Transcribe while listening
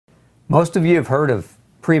Most of you have heard of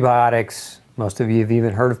prebiotics. Most of you have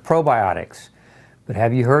even heard of probiotics. But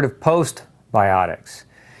have you heard of postbiotics?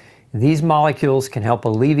 These molecules can help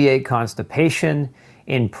alleviate constipation,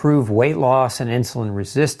 improve weight loss and insulin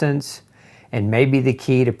resistance, and may be the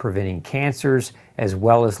key to preventing cancers as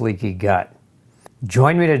well as leaky gut.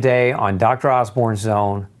 Join me today on Dr. Osborne's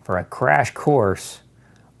Zone for a crash course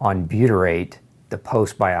on Butyrate, the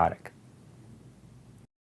Postbiotic.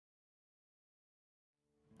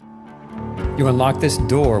 You unlock this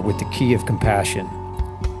door with the key of compassion.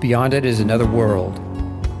 Beyond it is another world,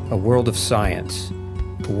 a world of science,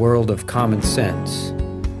 a world of common sense,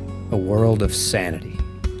 a world of sanity.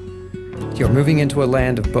 You're moving into a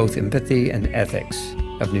land of both empathy and ethics,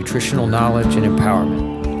 of nutritional knowledge and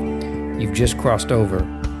empowerment. You've just crossed over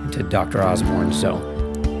into Dr. Osborne's Zone.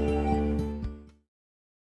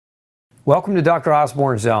 Welcome to Dr.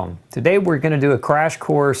 Osborne's Zone. Today we're going to do a crash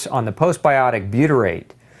course on the postbiotic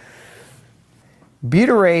Butyrate.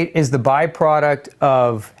 Butyrate is the byproduct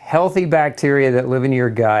of healthy bacteria that live in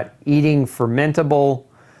your gut eating fermentable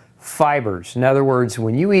fibers. In other words,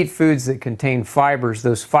 when you eat foods that contain fibers,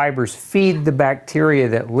 those fibers feed the bacteria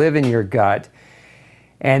that live in your gut,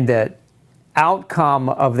 and the outcome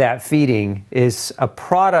of that feeding is a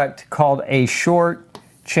product called a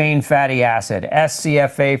short-chain fatty acid,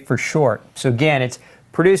 SCFA for short. So again, it's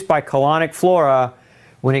produced by colonic flora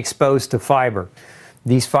when exposed to fiber.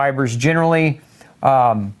 These fibers generally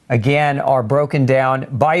again, are broken down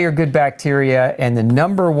by your good bacteria, and the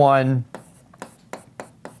number one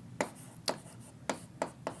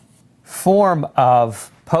form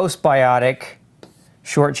of postbiotic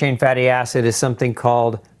short-chain fatty acid is something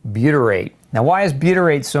called butyrate. Now, why is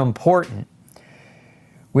butyrate so important?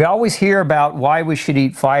 We always hear about why we should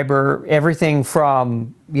eat fiber, everything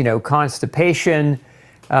from, constipation,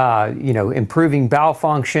 improving bowel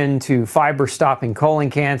function to fiber stopping colon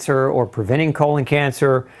cancer or preventing colon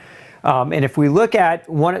cancer. And if we look at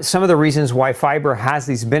some of the reasons why fiber has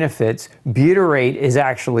these benefits, butyrate is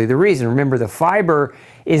actually the reason. Remember, the fiber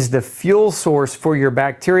is the fuel source for your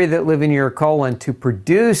bacteria that live in your colon to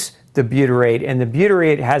produce the butyrate, and the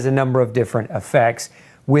butyrate has a number of different effects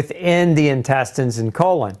within the intestines and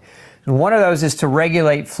colon. And one of those is to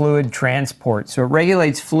regulate fluid transport. So it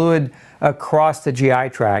regulates fluid across the GI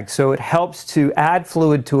tract. So it helps to add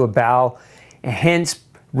fluid to a bowel, hence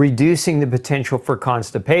reducing the potential for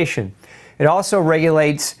constipation. It also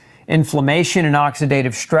regulates inflammation and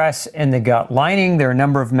oxidative stress in the gut lining. There are a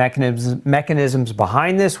number of mechanisms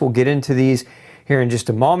behind this. We'll get into these here in just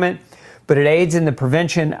a moment. But it aids in the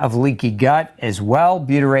prevention of leaky gut as well.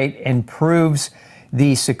 Butyrate improves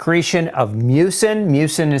the secretion of mucin.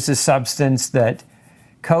 Mucin is a substance that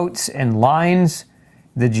coats and lines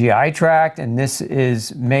the GI tract, and this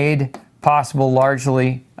is made possible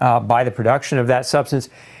largely by the production of that substance,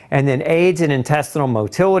 and then aids in intestinal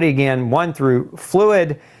motility, again, one through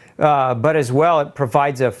fluid, but as well it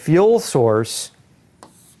provides a fuel source.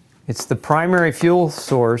 It's the primary fuel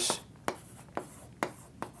source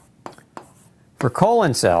for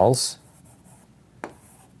colon cells,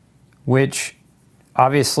 which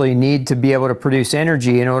obviously need to be able to produce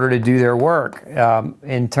energy in order to do their work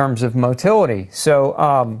in terms of motility.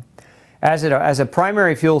 So as a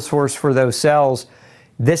primary fuel source for those cells,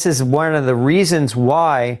 this is one of the reasons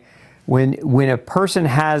why when a person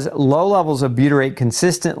has low levels of butyrate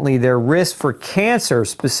consistently, their risk for cancer,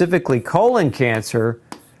 specifically colon cancer,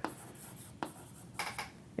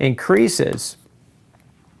 increases.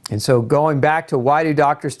 And so going back to why do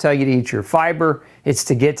doctors tell you to eat your fiber? It's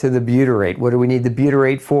to get to the butyrate. What do we need the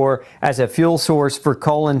butyrate for? As a fuel source for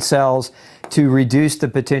colon cells to reduce the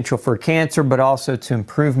potential for cancer, but also to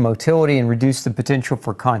improve motility and reduce the potential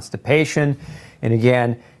for constipation. And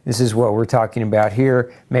again, this is what we're talking about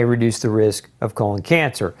here, may reduce the risk of colon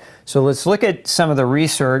cancer. So let's look at some of the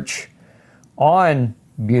research on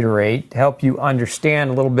butyrate to help you understand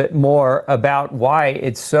a little bit more about why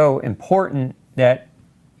it's so important that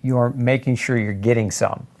you're making sure you're getting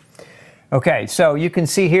some. Okay, so you can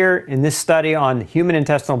see here in this study on human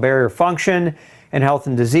intestinal barrier function and health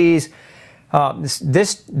and disease,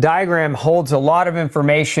 this diagram holds a lot of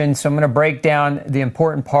information, so I'm going to break down the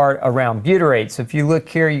important part around butyrate. So if you look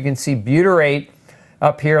here, you can see butyrate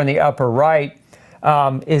up here on the upper right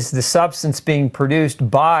is the substance being produced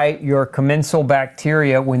by your commensal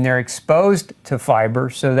bacteria when they're exposed to fiber,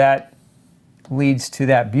 so that leads to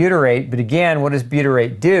that butyrate. But again, what does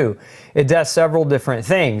butyrate do? It does several different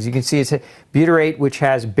things. You can see it's a butyrate which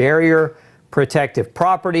has barrier protective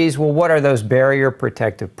properties. Well, what are those barrier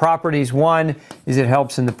protective properties? One is it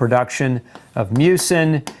helps in the production of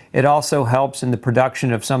mucin. It also helps in the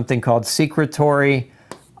production of something called secretory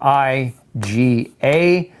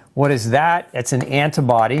IgA, What is that? It's an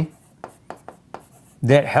antibody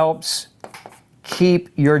that helps keep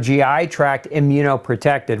your GI tract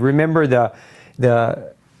immunoprotected. Remember,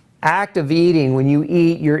 the act of eating, when you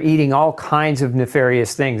eat, you're eating all kinds of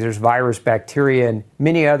nefarious things. There's virus, bacteria, and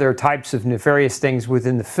many other types of nefarious things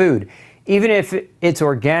within the food, even if it's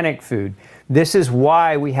organic food. This is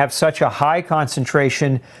why we have such a high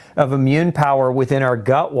concentration of immune power within our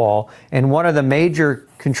gut wall. And one of the major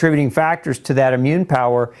contributing factors to that immune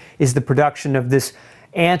power is the production of this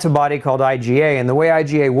antibody called IgA. And the way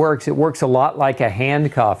IgA works, it works a lot like a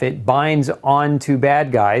handcuff. It binds onto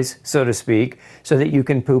bad guys, so to speak, so that you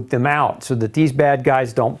can poop them out, so that these bad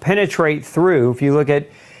guys don't penetrate through. If you look at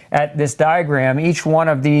this diagram, each one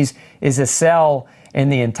of these is a cell in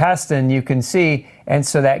the intestine, you can see, and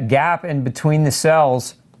so that gap in between the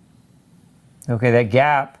cells, okay, that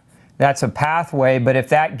gap, that's a pathway, but if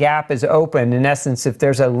that gap is open, in essence, if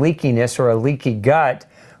there's a leakiness or a leaky gut,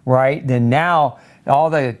 right, then now all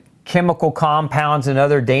the chemical compounds and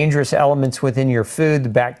other dangerous elements within your food, the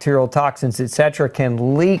bacterial toxins, etc.,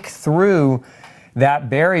 can leak through that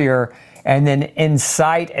barrier and then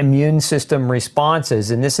incite immune system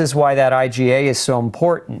responses. And this is why that IgA is so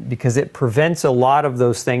important, because it prevents a lot of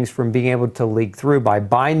those things from being able to leak through by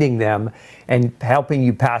binding them and helping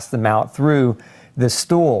you pass them out through the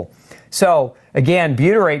stool. So again,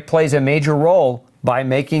 butyrate plays a major role by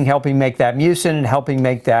helping make that mucin and helping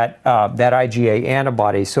make that IgA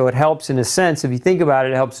antibody. So it helps, in a sense, if you think about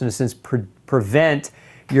it, it helps in a sense prevent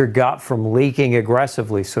your gut from leaking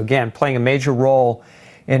aggressively. So again, playing a major role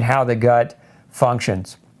in how the gut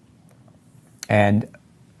functions. And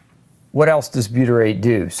what else does butyrate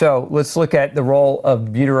do? So let's look at the role of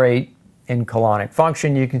butyrate in colonic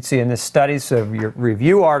function. You can see in this studies of your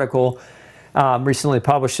review article recently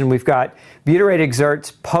published, and we've got butyrate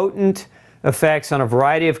exerts potent effects on a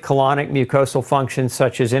variety of colonic mucosal functions,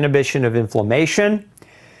 such as inhibition of inflammation,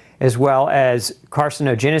 as well as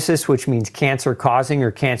carcinogenesis, which means cancer causing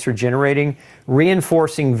or cancer generating,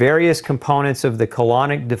 reinforcing various components of the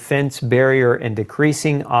colonic defense barrier and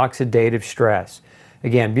decreasing oxidative stress.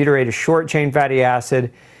 Again, butyrate, a short chain fatty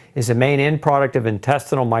acid, is a main end product of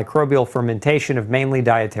intestinal microbial fermentation of mainly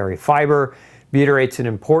dietary fiber. Butyrate's an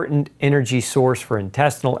important energy source for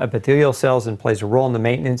intestinal epithelial cells and plays a role in the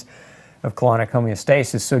maintenance of colonic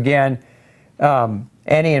homeostasis. So again,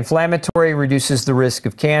 anti-inflammatory, reduces the risk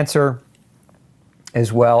of cancer,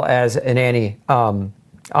 as well as an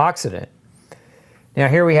antioxidant. Now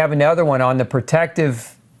here we have another one on the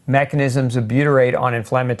protective mechanisms of butyrate on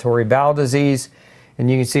inflammatory bowel disease. And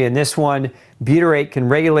you can see in this one, butyrate can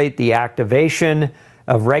regulate the activation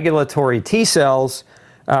of regulatory T cells,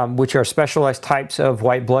 which are specialized types of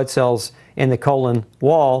white blood cells in the colon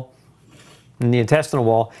wall, in the intestinal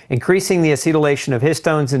wall, increasing the acetylation of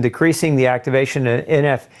histones and decreasing the activation of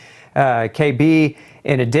NF-κB.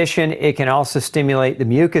 In addition, it can also stimulate the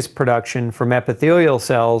mucus production from epithelial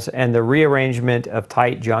cells and the rearrangement of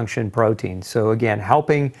tight junction proteins. So again,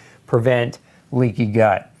 helping prevent leaky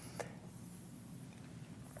gut.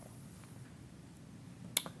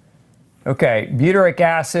 Okay, butyric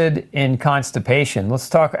acid in constipation. Let's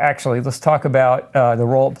talk about the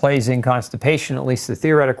role it plays in constipation, at least the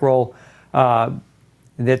theoretic role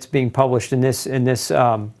that's being published in this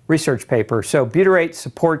research paper. So butyrate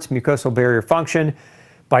supports mucosal barrier function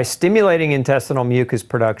by stimulating intestinal mucus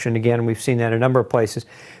production. Again, we've seen that in a number of places.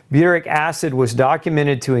 Butyric acid was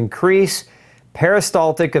documented to increase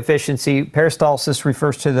peristaltic efficiency. Peristalsis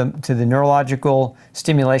refers to the neurological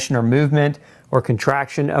stimulation or movement or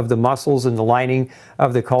contraction of the muscles in the lining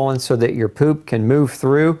of the colon so that your poop can move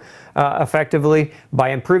through effectively,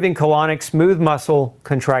 by improving colonic smooth muscle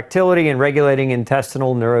contractility and regulating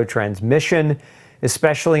intestinal neurotransmission,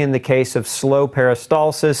 especially in the case of slow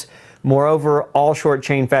peristalsis. Moreover, all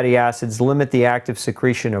short-chain fatty acids limit the active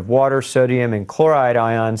secretion of water, sodium, and chloride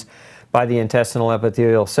ions by the intestinal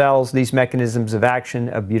epithelial cells. These mechanisms of action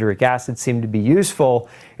of butyric acid seem to be useful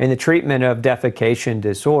in the treatment of defecation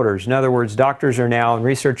disorders. In other words, doctors are now and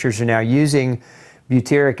researchers are now using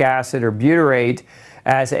butyric acid or butyrate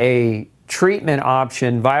as a treatment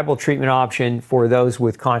option, viable treatment option for those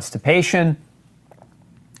with constipation,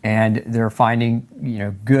 and they're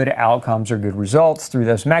finding, good outcomes or good results through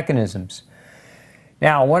those mechanisms.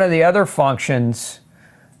 Now, one of the other functions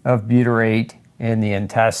of butyrate in the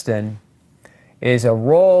intestine is a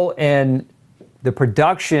role in the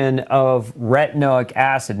production of retinoic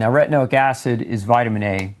acid. Now, retinoic acid is vitamin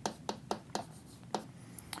A.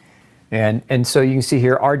 And so you can see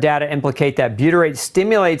here, our data implicate that butyrate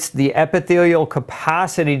stimulates the epithelial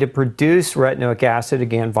capacity to produce retinoic acid,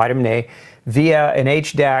 again, vitamin A, via an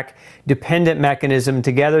HDAC-dependent mechanism.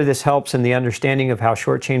 Together, this helps in the understanding of how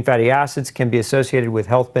short-chain fatty acids can be associated with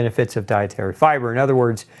health benefits of dietary fiber. In other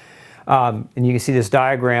words, and you can see this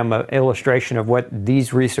diagram, illustration of what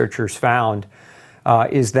these researchers found,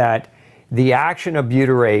 is that the action of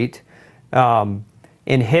butyrate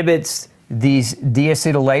inhibits these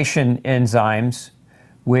deacetylation enzymes,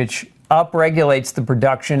 which upregulates the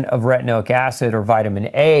production of retinoic acid or vitamin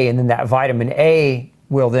A, and then that vitamin A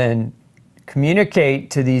will then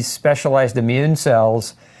communicate to these specialized immune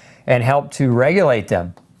cells and help to regulate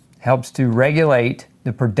them, helps to regulate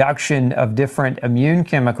the production of different immune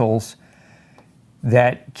chemicals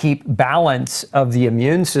that keep balance of the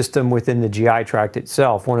immune system within the GI tract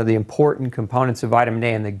itself. One of the important components of vitamin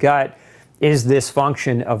A in the gut is this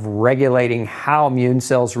function of regulating how immune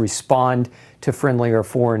cells respond to friendly or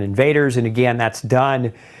foreign invaders. And again, that's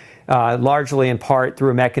done largely in part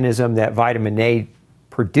through a mechanism that vitamin A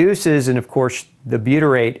produces. And of course, the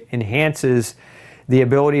butyrate enhances the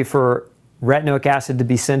ability for retinoic acid to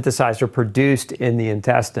be synthesized or produced in the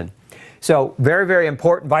intestine. So very, very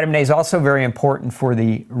important. Vitamin A is also very important for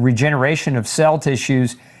the regeneration of cell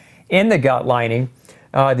tissues in the gut lining.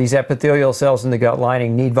 These epithelial cells in the gut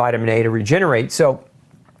lining need vitamin A to regenerate. So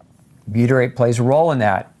butyrate plays a role in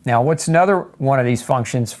that. Now, what's another one of these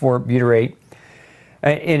functions for butyrate?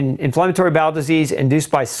 In inflammatory bowel disease induced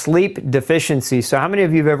by sleep deficiency. So how many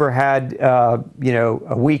of you have ever had, a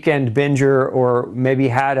weekend binger, or maybe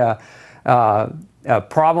had a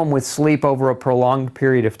problem with sleep over a prolonged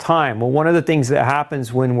period of time? Well, one of the things that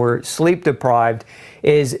happens when we're sleep deprived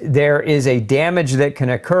is there is a damage that can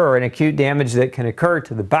occur, an acute damage that can occur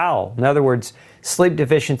to the bowel. In other words, sleep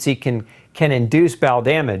deficiency can induce bowel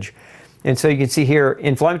damage. And so you can see here,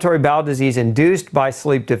 inflammatory bowel disease induced by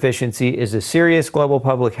sleep deficiency is a serious global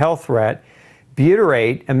public health threat.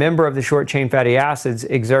 Butyrate, a member of the short-chain fatty acids,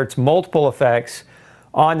 exerts multiple effects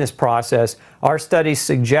on this process. Our studies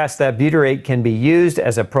suggest that butyrate can be used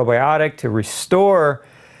as a probiotic to restore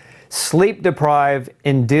sleep-deprived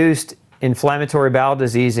induced inflammatory bowel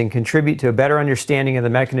disease and contribute to a better understanding of the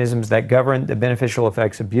mechanisms that govern the beneficial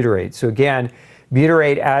effects of butyrate. So again,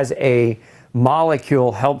 butyrate as a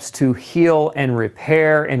molecule helps to heal and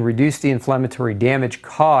repair and reduce the inflammatory damage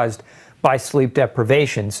caused by sleep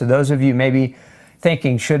deprivation. So those of you maybe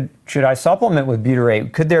thinking, should I supplement with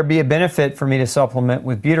butyrate? Could there be a benefit for me to supplement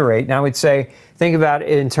with butyrate? And I would say, think about it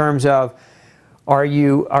in terms of, are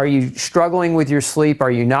you struggling with your sleep?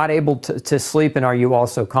 Are you not able to sleep? And are you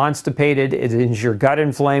also constipated? Is your gut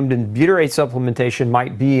inflamed? And butyrate supplementation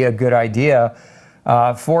might be a good idea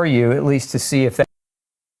for you, at least to see if that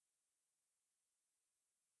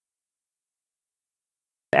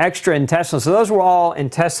extra intestinal. So those were all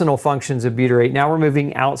intestinal functions of butyrate. Now we're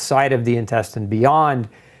moving outside of the intestine, beyond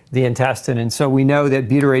the intestine. And so we know that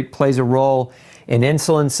butyrate plays a role in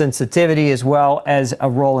insulin sensitivity as well as a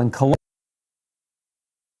role in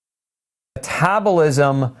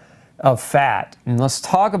metabolism of fat. And let's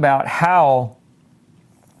talk about how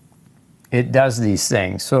it does these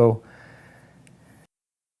things. So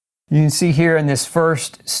you can see here in this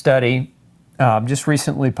first study, just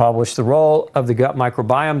recently published, the role of the gut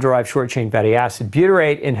microbiome-derived short-chain fatty acid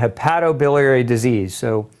butyrate in hepatobiliary disease,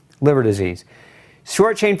 so liver disease.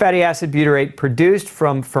 Short-chain fatty acid butyrate produced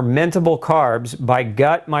from fermentable carbs by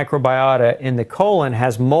gut microbiota in the colon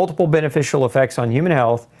has multiple beneficial effects on human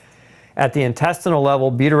health. At the intestinal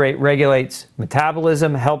level, butyrate regulates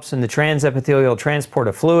metabolism, helps in the transepithelial transport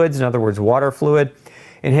of fluids, in other words, water fluid,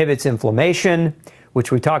 inhibits inflammation,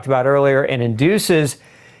 which we talked about earlier, and induces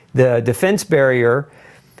the defense barrier.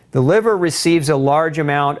 The liver receives a large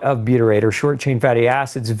amount of butyrate or short-chain fatty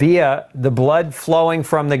acids via the blood flowing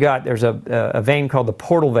from the gut. There's a vein called the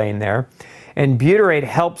portal vein there. And butyrate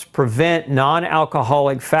helps prevent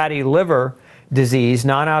non-alcoholic fatty liver disease,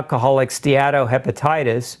 non-alcoholic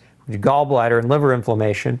steatohepatitis, which is gallbladder and liver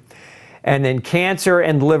inflammation, and then cancer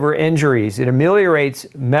and liver injuries. It ameliorates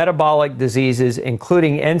metabolic diseases,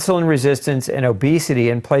 including insulin resistance and obesity,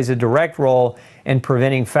 and plays a direct role in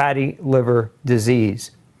preventing fatty liver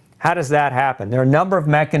disease. How does that happen? There are a number of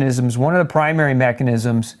mechanisms. One of the primary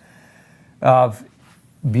mechanisms of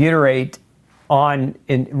butyrate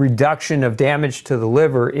in reduction of damage to the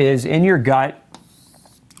liver is in your gut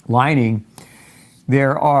lining.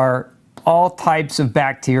 There are all types of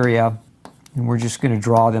bacteria, and we're just going to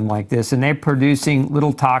draw them like this, and they're producing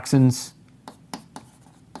little toxins.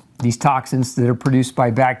 These toxins that are produced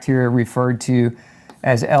by bacteria referred to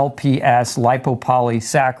as LPS,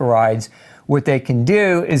 lipopolysaccharides. What they can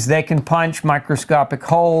do is they can punch microscopic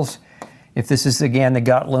holes. If this is, again, the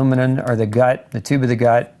gut lumen or the tube of the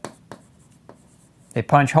gut, they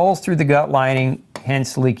punch holes through the gut lining,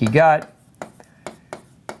 hence leaky gut.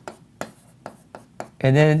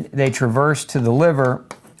 and then they traverse to the liver,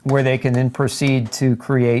 where they can then proceed to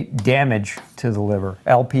create damage to the liver,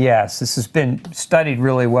 LPS. This has been studied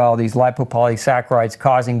really well, these lipopolysaccharides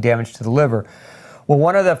causing damage to the liver. Well,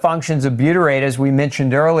 one of the functions of butyrate, as we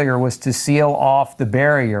mentioned earlier, was to seal off the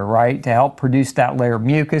barrier, right? To help produce that layer of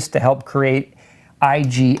mucus, to help create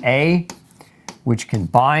IgA, which can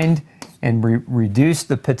bind and reduce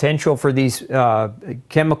the potential for these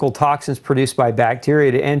chemical toxins produced by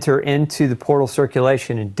bacteria to enter into the portal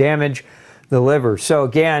circulation and damage the liver. So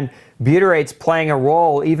again, butyrate's playing a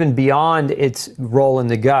role even beyond its role in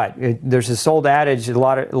the gut. There's this old adage, a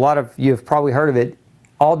lot of you have probably heard of it,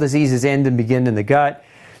 all diseases end and begin in the gut.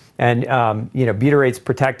 And you know, butyrate's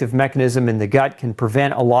protective mechanism in the gut can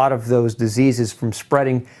prevent a lot of those diseases from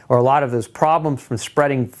spreading, or a lot of those problems from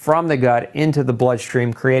spreading from the gut into the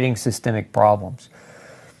bloodstream, creating systemic problems.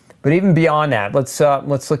 But even beyond that, let's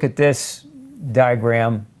look at this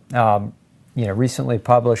diagram. You know, recently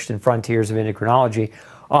published in Frontiers of Endocrinology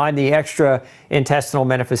on the extra-intestinal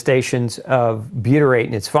manifestations of butyrate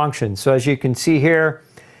and its function. So as you can see here,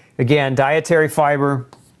 again, dietary fiber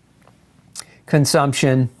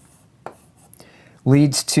consumption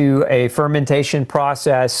leads to a fermentation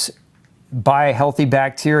process by healthy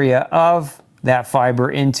bacteria of that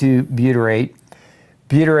fiber into butyrate.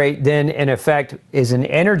 Butyrate then, in effect, is an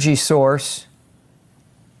energy source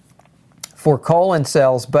for colon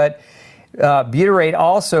cells, but butyrate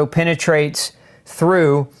also penetrates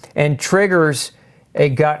through and triggers a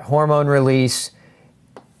gut hormone release.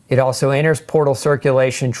 It also enters portal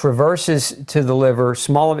circulation, traverses to the liver.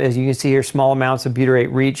 Small, as you can see here, small amounts of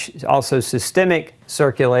butyrate reach also systemic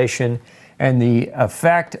circulation, and the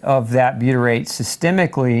effect of that butyrate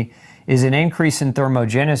systemically is an increase in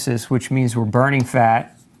thermogenesis, which means we're burning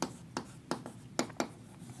fat.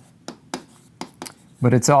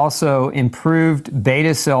 But it's also improved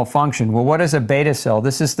beta cell function. Well, what is a beta cell?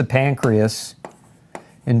 This is the pancreas,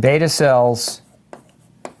 and beta cells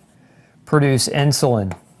produce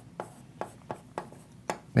insulin.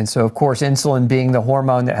 And so, of course, insulin being the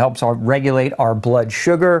hormone that helps regulate our blood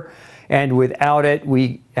sugar, and without it,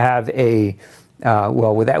 we have a,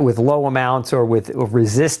 with low amounts or with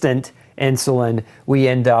resistant insulin, we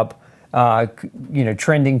end up, you know,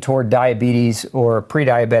 trending toward diabetes or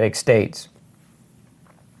pre-diabetic states.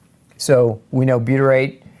 So we know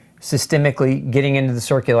butyrate systemically getting into the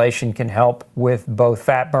circulation can help with both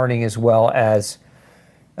fat burning as well as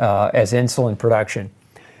insulin production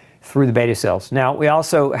through the beta cells. Now, we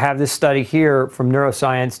also have this study here from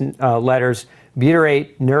Neuroscience Letters,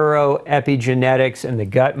 Butyrate, Neuroepigenetics, and the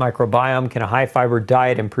Gut Microbiome. Can a high-fiber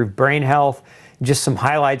diet improve brain health? Just some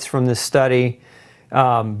highlights from this study.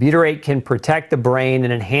 Butyrate can protect the brain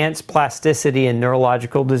and enhance plasticity in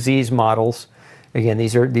neurological disease models. Again,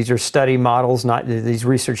 these are study models, not these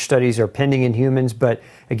research studies are pending in humans, but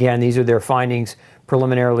again, these are their findings,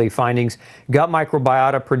 preliminary findings. Gut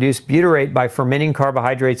microbiota produce butyrate by fermenting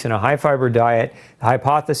carbohydrates in a high-fiber diet. The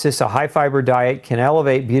hypothesis, a high-fiber diet can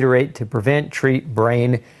elevate butyrate to treat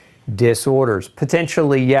brain disorders.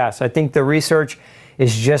 Potentially, yes. I think the research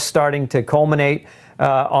is just starting to culminate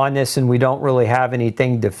on this, and we don't really have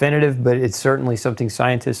anything definitive, but it's certainly something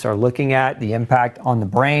scientists are looking at, the impact on the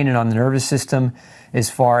brain and on the nervous system as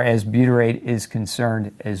far as butyrate is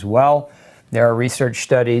concerned as well. There are research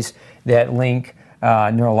studies that link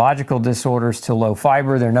neurological disorders to low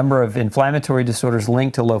fiber. There are a number of inflammatory disorders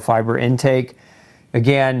linked to low fiber intake.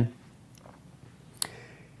 Again,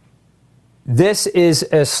 this is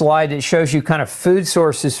a slide that shows you kind of food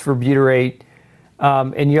sources for butyrate,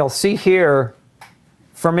 and you'll see here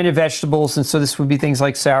fermented vegetables, and so this would be things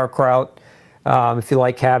like sauerkraut. If you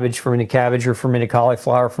like cabbage, fermented cabbage, or fermented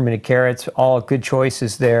cauliflower, fermented carrots, all good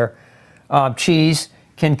choices there. Cheese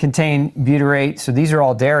can contain butyrate, so these are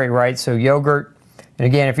all dairy, right? So yogurt, and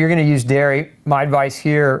again, if you're going to use dairy, my advice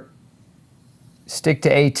here, stick to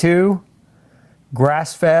A2,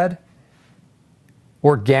 grass-fed,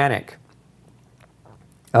 organic.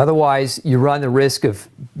 Otherwise, you run the risk of,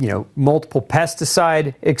 you know, multiple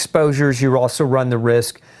pesticide exposures. You also run the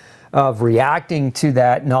risk of reacting to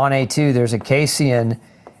that non-A2. There's a casein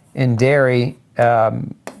in dairy,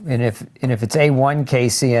 and if it's A1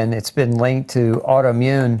 casein, it's been linked to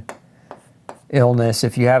autoimmune illness.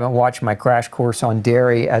 If you haven't watched my crash course on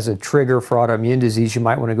dairy as a trigger for autoimmune disease, you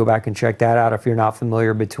might want to go back and check that out if you're not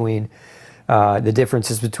familiar between the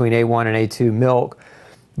differences between A1 and A2 milk.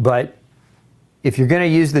 But if you're going to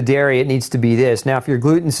use the dairy, it needs to be this. Now, if you're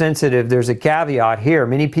gluten sensitive, there's a caveat here.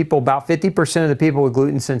 Many people, about 50% of the people with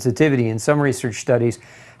gluten sensitivity in some research studies,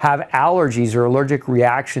 have allergies or allergic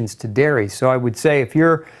reactions to dairy. So I would say if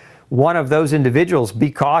you're one of those individuals, be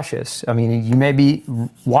cautious. I mean, you may be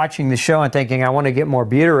watching the show and thinking, I want to get more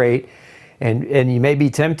butyrate, and you may be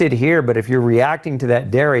tempted here, but if you're reacting to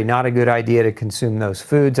that dairy, not a good idea to consume those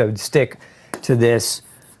foods. I would stick to this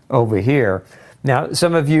over here. Now,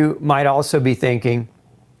 some of you might also be thinking,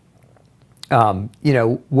 you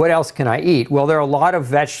know, what else can I eat? Well, there are a lot of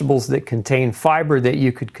vegetables that contain fiber that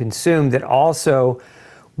you could consume that also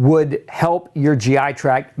would help your GI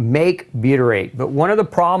tract make butyrate. But one of the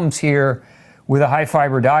problems here with a high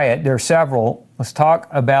fiber diet, there are several. Let's talk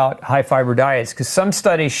about high fiber diets, because some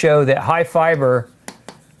studies show that high fiber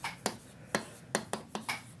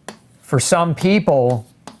for some people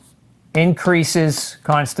increases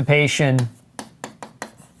constipation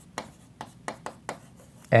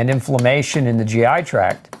and inflammation in the GI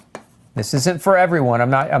tract. This isn't for everyone.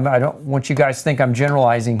 I don't want you guys to think I'm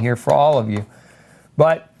generalizing here for all of you.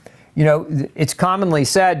 But, you know, it's commonly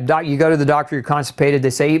said, you go to the doctor, you're constipated, they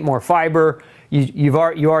say eat more fiber. You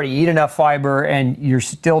already eat enough fiber and you're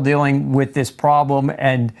still dealing with this problem,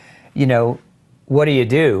 and, you know, what do you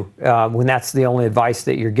do when that's the only advice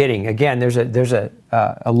that you're getting? Again, there's a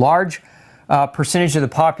large percentage of the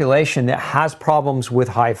population that has problems with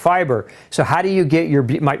high fiber. So how do you get your,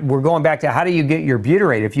 we're going back to how do you get your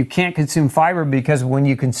butyrate? If you can't consume fiber because when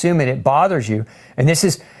you consume it, it bothers you. And this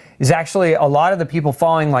is actually a lot of the people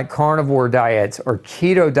following like carnivore diets or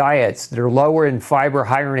keto diets that are lower in fiber,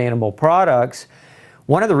 higher in animal products.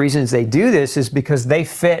 One of the reasons they do this is because they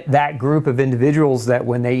fit that group of individuals that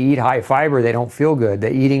when they eat high fiber, they don't feel good.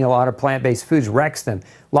 That eating a lot of plant-based foods wrecks them.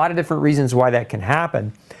 A lot of different reasons why that can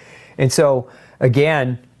happen. And so,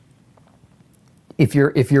 again, if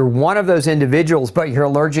you're one of those individuals but you're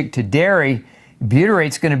allergic to dairy,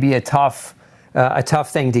 butyrate's going to be a tough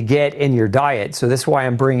thing to get in your diet. So that's why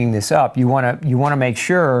I'm bringing this up. You want to make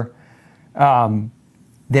sure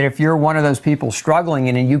that if you're one of those people struggling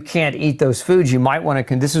and you can't eat those foods, you might want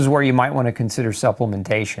to. This is where you might want to consider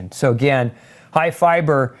supplementation. So again, high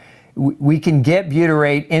fiber. We can get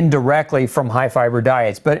butyrate indirectly from high fiber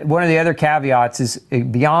diets, but one of the other caveats is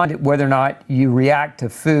beyond whether or not you react to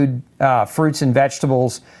food, fruits and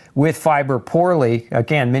vegetables with fiber poorly.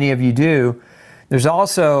 Again, many of you do. There's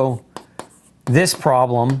also this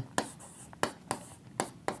problem,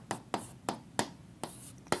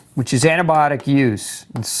 which is antibiotic use.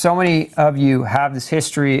 And so many of you have this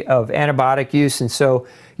history of antibiotic use, and so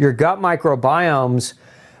your gut microbiomes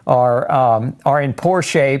are in poor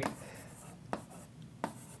shape.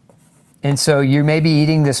 And so you may be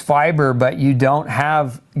eating this fiber, but you don't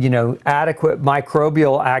have, you know, adequate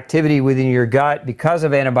microbial activity within your gut because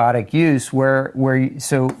of antibiotic use,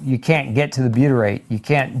 so you can't get to the butyrate. You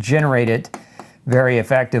can't generate it very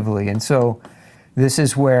effectively. And so this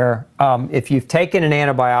is where if you've taken an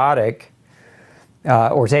antibiotic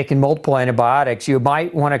or taken multiple antibiotics, you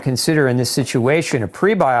might want to consider in this situation a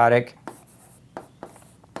prebiotic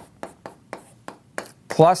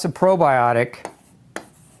plus a probiotic.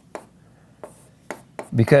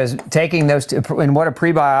 Because taking those two, and what a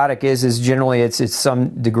prebiotic is generally it's some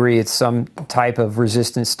degree, it's some type of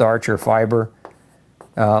resistant starch or fiber.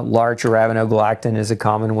 Larch or arabinogalactin is a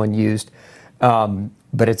common one used,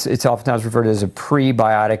 but it's oftentimes referred to as a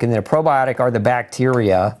prebiotic. And then a probiotic are the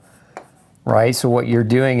bacteria, right? So what you're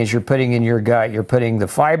doing is you're putting in your gut, you're putting the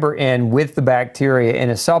fiber in with the bacteria in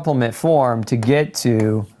a supplement form to get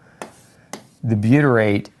to the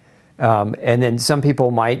butyrate. And then some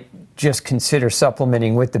people might just consider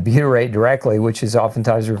supplementing with the butyrate directly, which is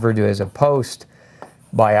oftentimes referred to as a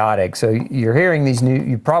post-biotic. So you're hearing these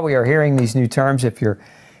you probably are hearing these new terms if you're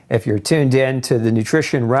tuned in to the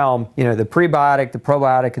nutrition realm, you know, the prebiotic, the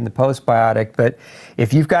probiotic, and the postbiotic. But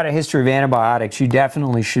if you've got a history of antibiotics, you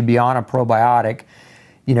definitely should be on a probiotic,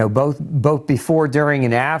 you know, both before, during,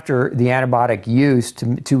 and after the antibiotic use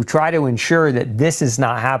to try to ensure that this is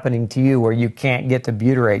not happening to you where you can't get to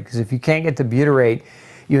butyrate. Because if you can't get to butyrate,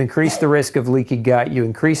 you increase the risk of leaky gut, you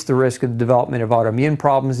increase the risk of the development of autoimmune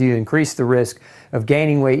problems, you increase the risk of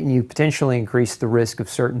gaining weight, and you potentially increase the risk of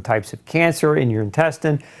certain types of cancer in your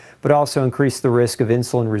intestine, but also increase the risk of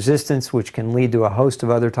insulin resistance, which can lead to a host of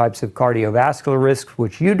other types of cardiovascular risks,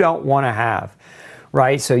 which you don't want to have,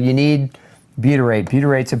 right? So you need butyrate.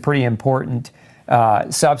 Butyrate's a pretty important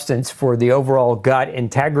substance for the overall gut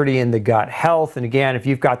integrity and the gut health. And again, if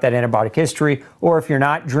you've got that antibiotic history, or if you're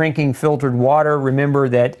not drinking filtered water, remember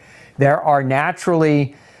that there are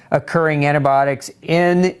naturally occurring antibiotics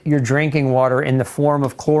in your drinking water in the form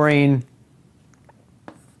of chlorine.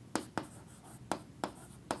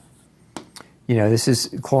 You know,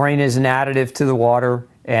 chlorine is an additive to the water,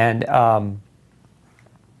 and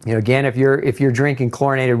Again, if you're drinking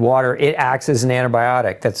chlorinated water, it acts as an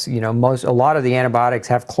antibiotic. That's, a lot of the antibiotics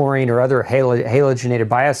have chlorine or other halogenated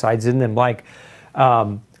biocides in them, like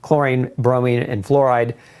chlorine, bromine, and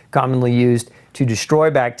fluoride, commonly used to destroy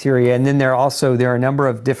bacteria. And then there are a number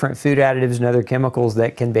of different food additives and other chemicals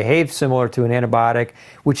that can behave similar to an antibiotic,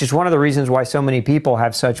 which is one of the reasons why so many people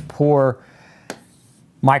have such poor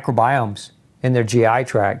microbiomes in their GI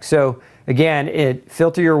tract. So again,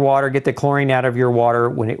 filter your water, get the chlorine out of your water.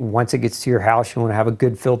 Once it gets to your house, you want to have a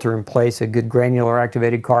good filter in place. A good granular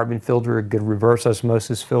activated carbon filter, a good reverse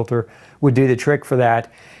osmosis filter would do the trick for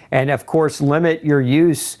that. And of course, limit your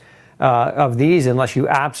use of these unless you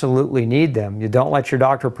absolutely need them. You don't let your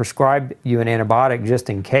doctor prescribe you an antibiotic just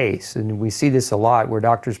in case. And we see this a lot where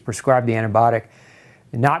doctors prescribe the antibiotic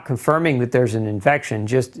not confirming that there's an infection,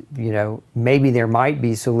 just, maybe there might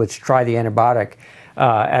be, so let's try the antibiotic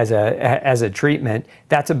as a treatment.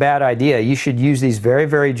 That's a bad idea. You should use these very,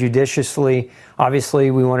 very judiciously.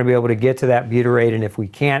 Obviously, we want to be able to get to that butyrate, and if we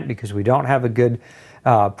can't because we don't have a good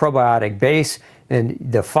probiotic base, and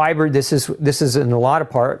the fiber, this is in a lot of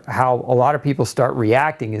part how a lot of people start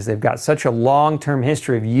reacting, is they've got such a long-term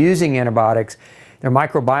history of using antibiotics. Their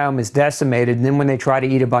microbiome is decimated, and then when they try to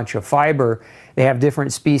eat a bunch of fiber, they have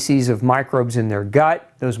different species of microbes in their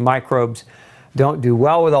gut. Those microbes don't do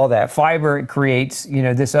well with all that fiber. It creates,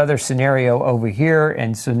 this other scenario over here,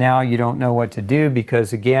 and so now you don't know what to do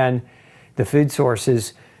because, again, the food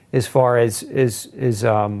sources, as far as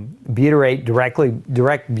butyrate, direct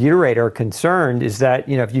butyrate are concerned, is that,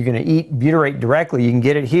 if you're going to eat butyrate directly, you can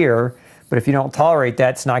get it here, but if you don't tolerate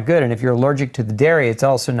that, it's not good. And if you're allergic to the dairy, it's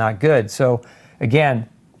also not good. So again,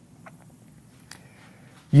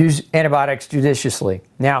 use antibiotics judiciously.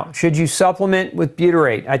 Now, should you supplement with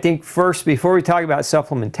butyrate? I think first, before we talk about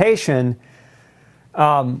supplementation,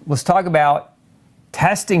 let's talk about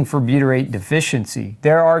testing for butyrate deficiency.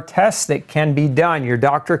 There are tests that can be done. Your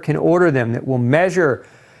doctor can order them that will measure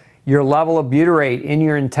your level of butyrate in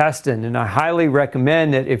your intestine. And I highly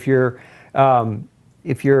recommend that if you're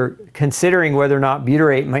considering whether or not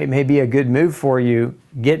butyrate may be a good move for you,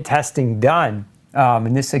 get testing done.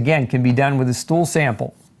 And this, again, can be done with a stool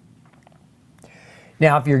sample.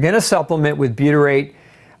 Now, if you're going to supplement with butyrate,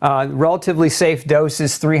 relatively safe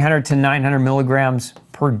doses, 300 to 900 milligrams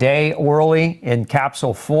per day orally in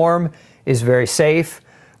capsule form, is very safe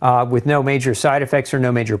with no major side effects or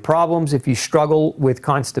no major problems. If you struggle with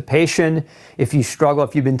constipation, if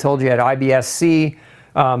you've been told you had IBS-C,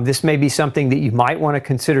 this may be something that you might want to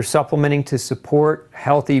consider supplementing to support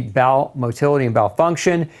healthy bowel motility and bowel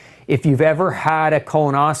function. If you've ever had a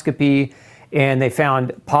colonoscopy and they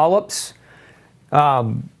found polyps,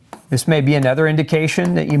 this may be another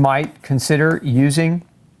indication that you might consider using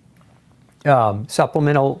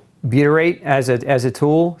supplemental butyrate as a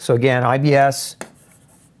tool. So again, IBS,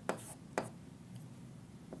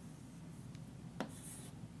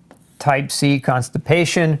 type C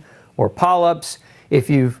constipation or polyps. If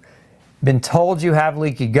you've been told you have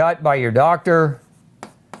leaky gut by your doctor,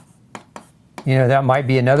 that might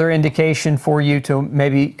be another indication for you to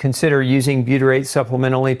maybe consider using butyrate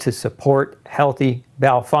supplementally to support healthy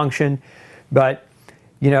bowel function. But,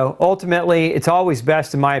 ultimately, it's always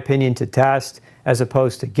best, in my opinion, to test as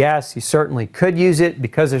opposed to guess. You certainly could use it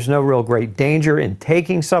because there's no real great danger in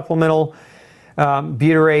taking supplemental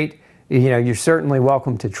butyrate. You're certainly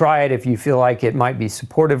welcome to try it if you feel like it might be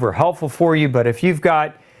supportive or helpful for you. But if you've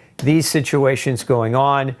got these situations going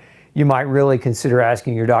on, you might really consider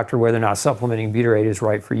asking your doctor whether or not supplementing butyrate is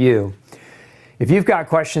right for you. If you've got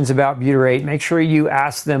questions about butyrate, make sure you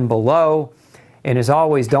ask them below. And as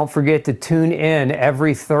always, don't forget to tune in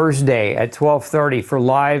every Thursday at 12:30 for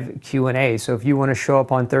live Q&A. So if you want to show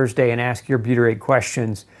up on Thursday and ask your butyrate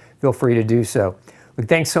questions, feel free to do so. Look,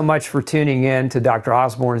 thanks so much for tuning in to Dr.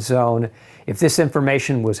 Osborne's Zone. If this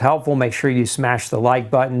information was helpful, make sure you smash the like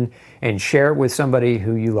button and share it with somebody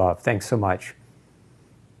who you love. Thanks so much.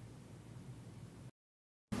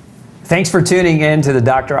 Thanks for tuning in to the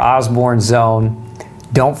Dr. Osborne Zone.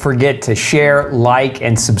 Don't forget to share, like,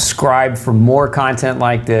 and subscribe for more content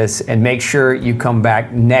like this, and make sure you come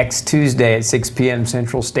back next Tuesday at 6 p.m.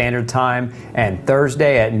 Central Standard Time and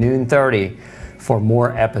Thursday at noon 30 for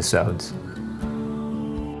more episodes.